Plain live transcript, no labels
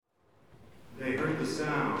the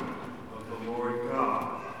sound of the Lord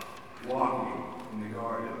God walking in the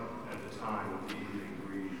garden at the time of the evening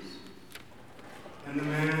breeze. And the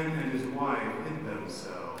man and his wife hid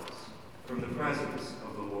themselves from the presence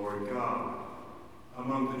of the Lord God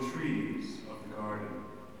among the trees of the garden.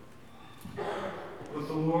 But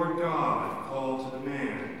the Lord God called to the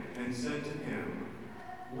man and said to him,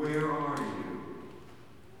 "Where are you?"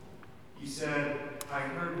 He said, "I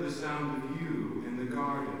heard the sound of you in the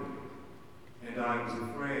garden, and I was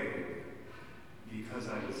afraid because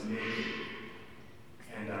I was naked,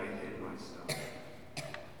 and I hid myself."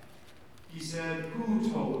 He said, "Who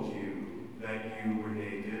told you that you were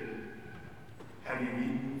naked? Have you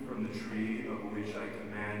eaten from the tree of which I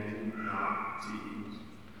commanded you not to eat?"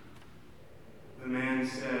 The man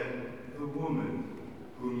said, "The woman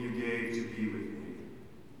whom you gave to be with me,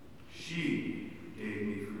 she gave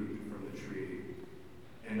me fruit from the tree,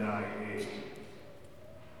 and I ate."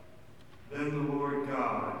 Then the Lord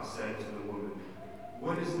God said to the woman,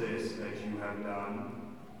 "What is this that you have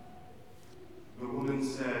done?" The woman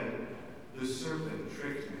said, "The serpent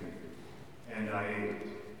tricked me, and I ate."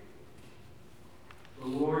 The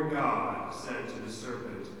Lord God said to the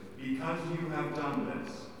serpent, "Because you have done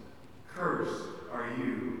this, cursed are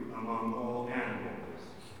you among all animals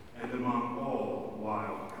and among all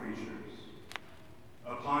wild creatures.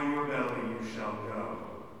 Upon your belly you shall go,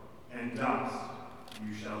 and dust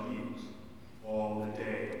you shall eat all the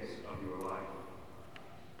days of your life.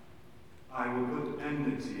 I will put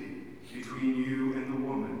enmity between